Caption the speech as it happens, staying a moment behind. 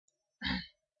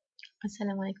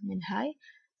Assalamualaikum and hi.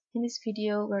 In this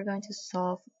video, we're going to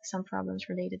solve some problems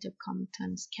related to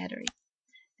Compton scattering.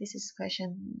 This is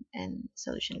question and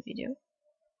solution video.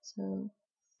 So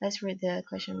let's read the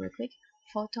question real quick.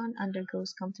 Photon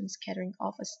undergoes Compton scattering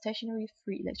of a stationary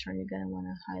free electron. You're going to want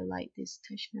to highlight this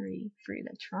stationary free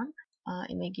electron.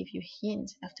 It may give you a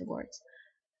hint afterwards.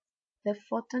 The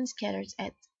photon scatters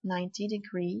at 90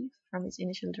 degrees from its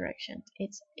initial direction.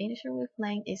 Its initial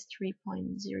wavelength is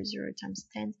 3.00 times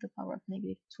 10 to the power of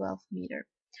negative 12 meter.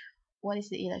 What is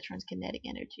the electron's kinetic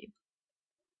energy?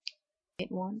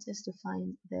 It wants us to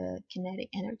find the kinetic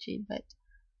energy, but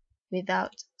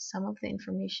without some of the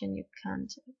information you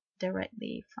can't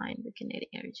directly find the kinetic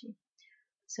energy.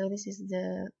 So this is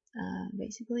the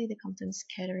basically the Compton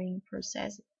scattering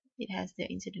process. It has the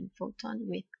incident photon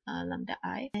with lambda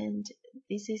I, and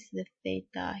this is the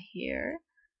theta here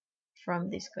from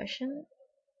this question.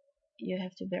 You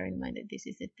have to bear in mind that this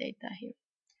is the theta here.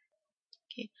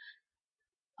 Okay,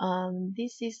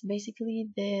 this is basically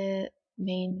the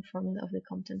main formula of the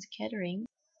Compton scattering.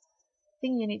 The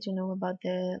thing you need to know about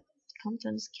the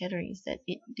Compton scattering is that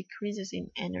it decreases in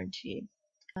energy.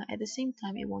 At the same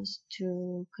time, it wants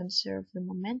to conserve the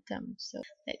momentum so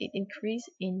that it increases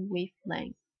in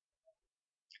wavelength.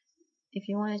 If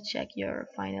you want to check your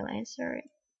final answer,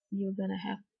 you're gonna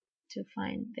have to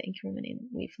find the increment in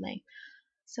wavelength.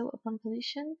 So upon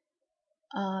collision,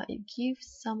 it gives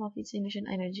some of its initial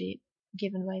energy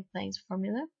given by Planck's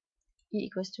formula, E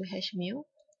equals to h mu.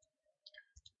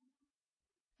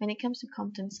 When it comes to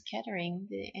Compton scattering,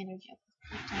 the energy of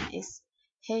the photon is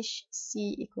hc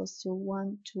equals to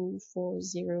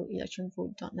 1240 electron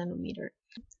volt dot nanometer.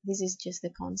 This is just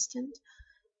the constant.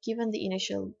 Given the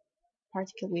initial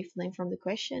particle wavelength from the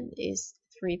question is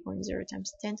 3.0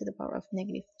 times 10 to the power of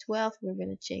negative 12, we're going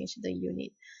to change the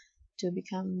unit to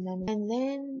become nano. And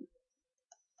then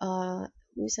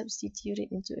we substitute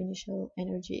it into initial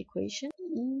energy equation.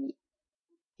 E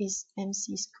is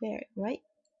mc squared, right?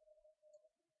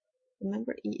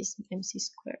 Remember, E is mc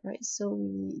squared, right? So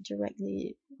we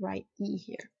directly write E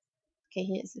here. Okay,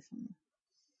 here's the formula.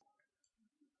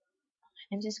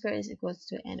 Mc squared is equals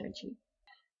to energy.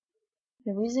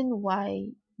 The reason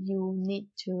why you need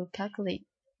to calculate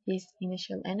this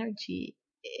initial energy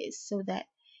is so that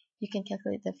you can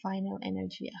calculate the final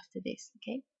energy after this.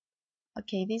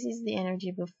 Okay, this is the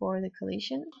energy before the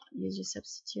collision. You just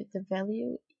substitute the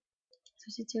value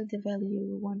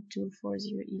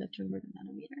 1240 electron volt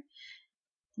nanometer,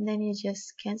 and then you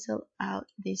just cancel out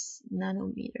this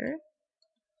nanometer.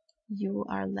 You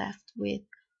are left with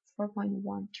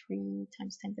 4.13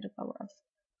 times 10 to the power of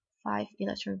 5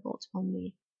 electron volts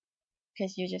only,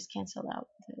 because you just cancel out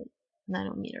the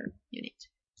nanometer unit.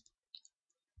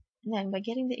 And then by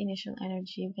getting the initial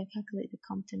energy, you can calculate the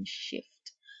Compton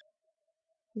shift.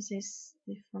 This is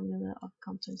the formula of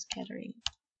Compton scattering.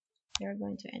 You're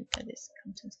going to enter this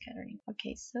Compton scattering.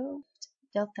 Okay, so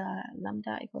delta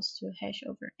lambda equals to h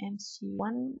over mc.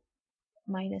 1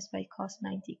 minus by cos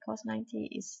 90. Cos 90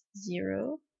 is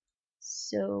 0,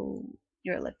 so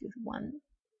you're left with 1.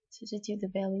 Substitute the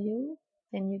value,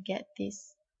 then you get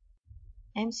this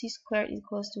mc squared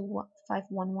equals to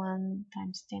 511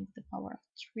 times 10 to the power of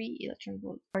 3 electron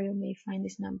volt. Or you may find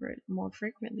this number more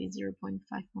frequently,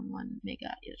 0.511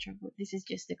 mega electron volt. This is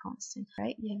just the constant,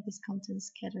 right? You have this Compton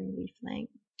scattering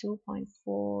wavelength,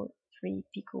 2.43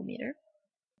 picometer.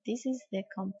 This is the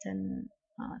Compton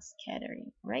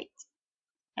scattering, right?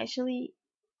 Actually,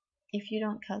 if you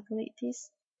don't calculate this,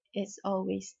 it's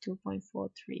always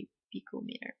 2.43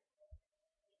 picometer.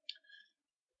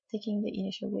 Taking the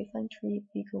initial wavelength 3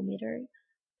 picometer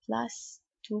plus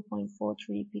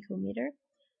 2.43 picometer,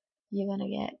 you're gonna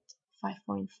get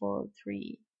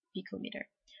 5.43 picometer.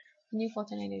 New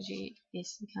photon energy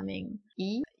is becoming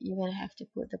E. You're gonna have to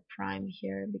put the prime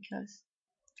here because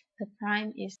the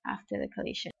prime is after the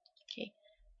collision. Okay,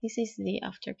 this is the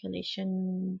after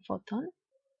collision photon.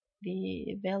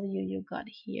 The value you got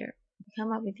here, you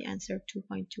come up with the answer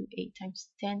 2.28 times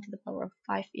 10 to the power of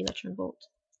 5 electron volt.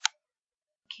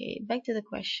 Okay, back to the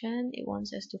question. It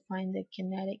wants us to find the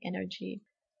kinetic energy.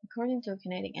 According to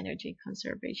kinetic energy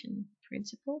conservation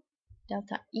principle,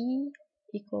 delta E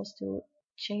equals to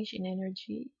change in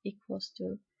energy equals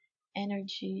to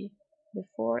energy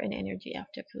before and energy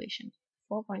after collision.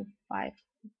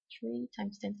 4.53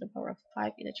 times 10 to the power of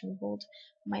 5 electron volt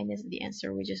minus the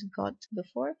answer we just got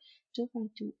before,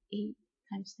 2.28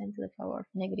 times 10 to the power of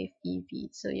negative EV.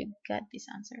 So you got this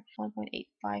answer,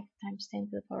 1.85 times 10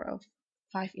 to the power of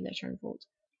 5 electron volt.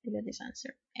 You got this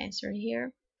answer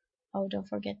here. Oh, don't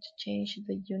forget to change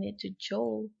the unit to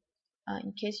joule.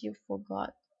 In case you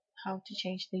forgot how to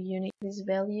change the unit, this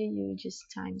value you just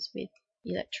times with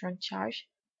electron charge,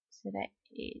 so that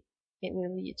it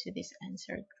will lead to this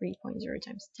answer, 3.0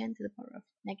 times 10 to the power of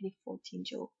negative 14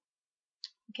 joule.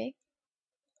 Okay,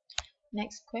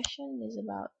 next question is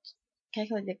about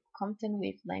calculate the Compton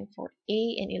wavelength for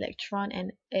an electron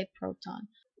and a proton.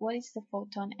 What is the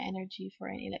photon energy for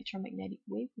an electromagnetic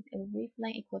wave with a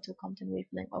wavelength equal to Compton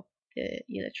wavelength of the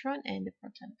electron and the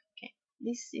proton? Okay,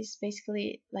 this is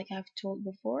basically like I've told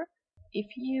before.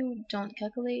 If you don't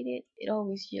calculate it, it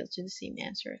always yields to the same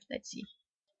answer. Let's see.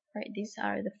 Right, these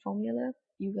are the formula.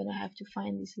 You're gonna have to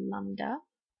find this lambda.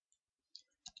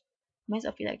 Mass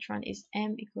of electron is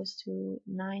m equals to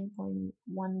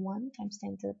 9.11 times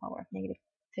 10 to the power of negative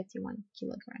 51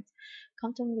 kilograms.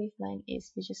 Compton wavelength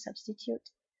is, you just substitute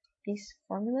this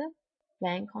formula,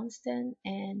 Planck constant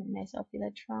and mass of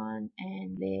electron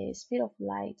and the speed of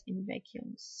light in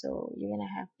vacuums. So you're gonna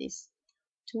have this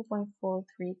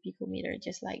 2.43 picometer,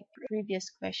 just like previous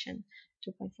question,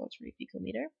 2.43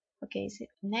 picometer. Okay, so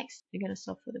next we're gonna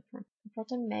solve for the proton. The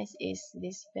proton mass is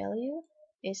this value,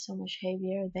 is so much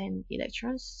heavier than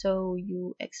electrons, so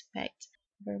you expect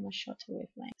very much shorter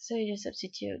wavelength. So you just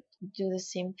substitute, do the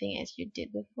same thing as you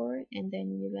did before, and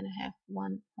then you're gonna have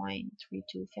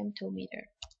 1.32 femtometer.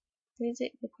 So is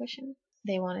it the question?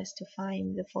 They want us to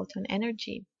find the photon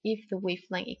energy if the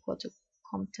wavelength equal to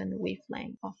Compton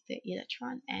wavelength of the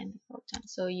electron and the proton.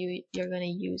 So you're gonna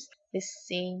use the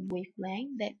same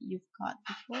wavelength that you've got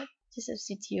before. Just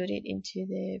substitute it into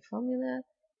the formula.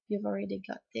 You've already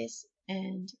got this,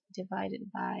 and divide it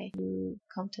by the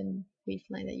Compton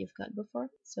wavelength that you've got before.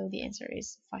 So the answer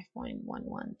is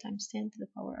 5.11 times 10 to the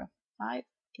power of 5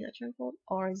 electron volt,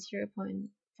 or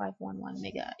 0.511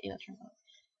 mega electron volt.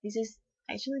 This is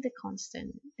actually the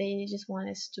constant. They just want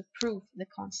us to prove the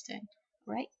constant,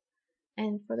 right?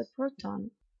 And for the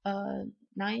proton,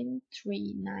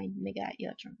 939 mega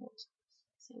electron volts.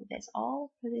 So that's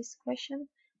all for this question.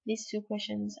 These two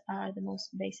questions are the most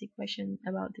basic question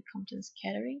about the Compton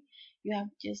scattering. You have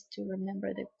just to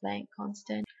remember the Planck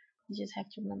constant. You just have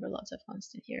to remember lots of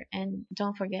constant here. And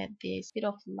don't forget the speed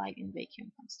of light in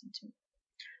vacuum constant too.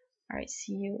 Alright,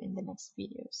 see you in the next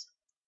videos.